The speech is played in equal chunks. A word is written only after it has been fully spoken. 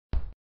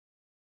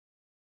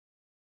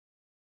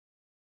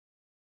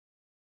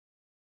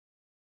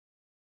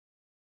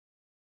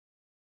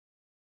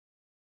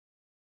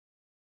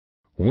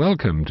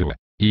Welcome to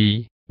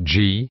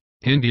E.G.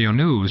 India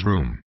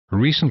Newsroom.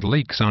 Recent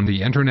leaks on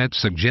the internet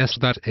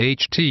suggest that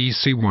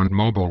HTC One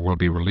Mobile will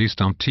be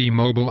released on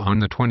T-Mobile on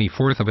the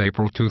 24th of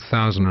April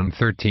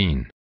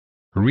 2013.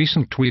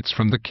 Recent tweets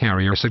from the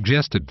carrier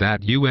suggested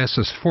that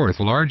US's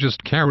fourth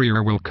largest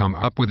carrier will come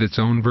up with its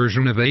own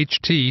version of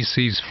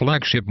HTC's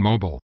flagship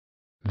mobile.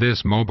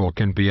 This mobile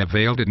can be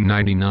availed at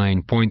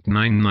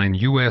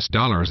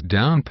 $99.99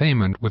 down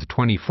payment with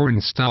 24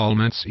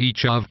 installments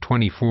each of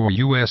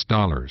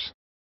 $24.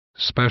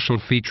 Special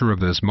feature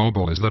of this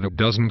mobile is that it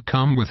doesn't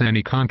come with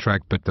any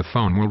contract, but the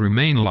phone will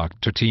remain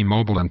locked to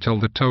T-Mobile until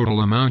the total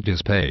amount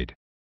is paid.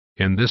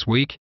 In this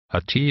week,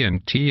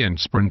 AT&T and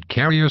Sprint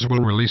carriers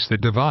will release the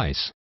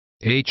device.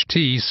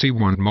 HTC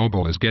One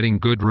Mobile is getting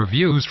good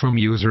reviews from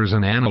users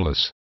and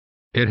analysts.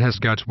 It has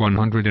got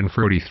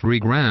 143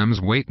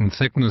 grams weight and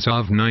thickness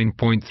of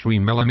 9.3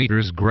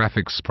 mm.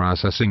 Graphics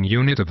processing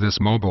unit of this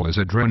mobile is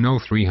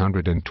Adreno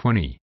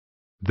 320.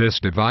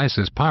 This device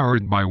is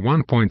powered by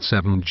 1.7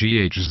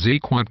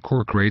 GHz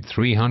quad-core Grade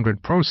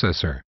 300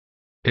 processor.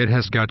 It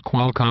has got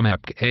Qualcomm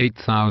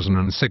EPC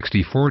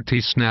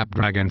 8064T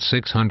Snapdragon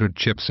 600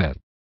 chipset.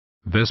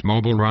 This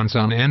mobile runs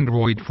on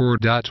Android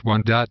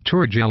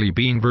 4.1.2 Jelly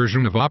Bean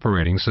version of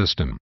operating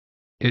system.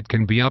 It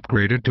can be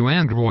upgraded to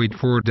Android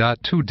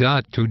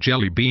 4.2.2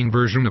 Jelly Bean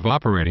version of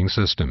operating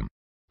system.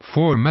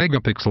 4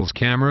 megapixels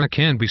camera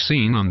can be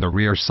seen on the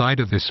rear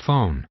side of this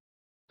phone.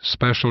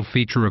 Special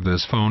feature of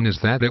this phone is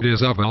that it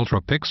is of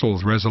ultra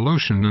pixels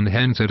resolution, and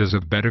hence it is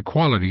of better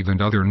quality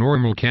than other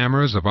normal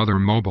cameras of other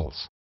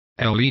mobiles.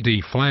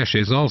 LED flash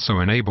is also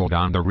enabled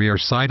on the rear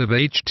side of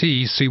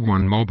HTC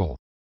One Mobile.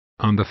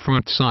 On the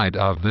front side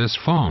of this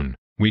phone,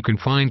 we can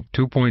find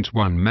 2.1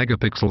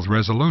 megapixels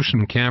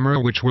resolution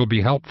camera, which will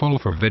be helpful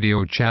for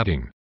video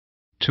chatting.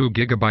 2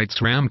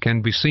 GB RAM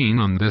can be seen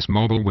on this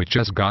mobile, which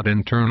has got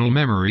internal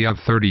memory of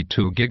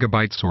 32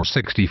 GB or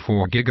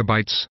 64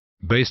 GB.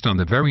 Based on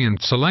the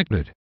variant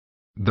selected.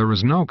 There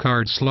is no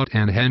card slot,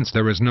 and hence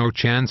there is no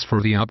chance for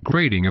the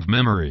upgrading of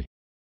memory.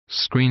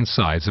 Screen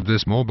size of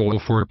this mobile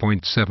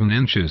 4.7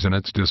 inches and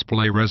its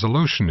display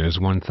resolution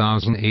is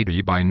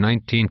 1080 by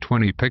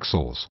 1920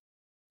 pixels.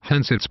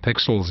 Hence its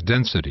pixels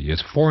density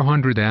is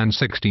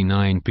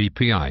 469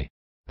 ppi.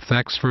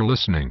 Thanks for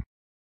listening.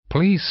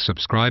 Please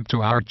subscribe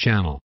to our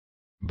channel.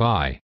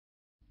 Bye.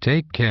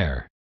 Take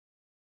care.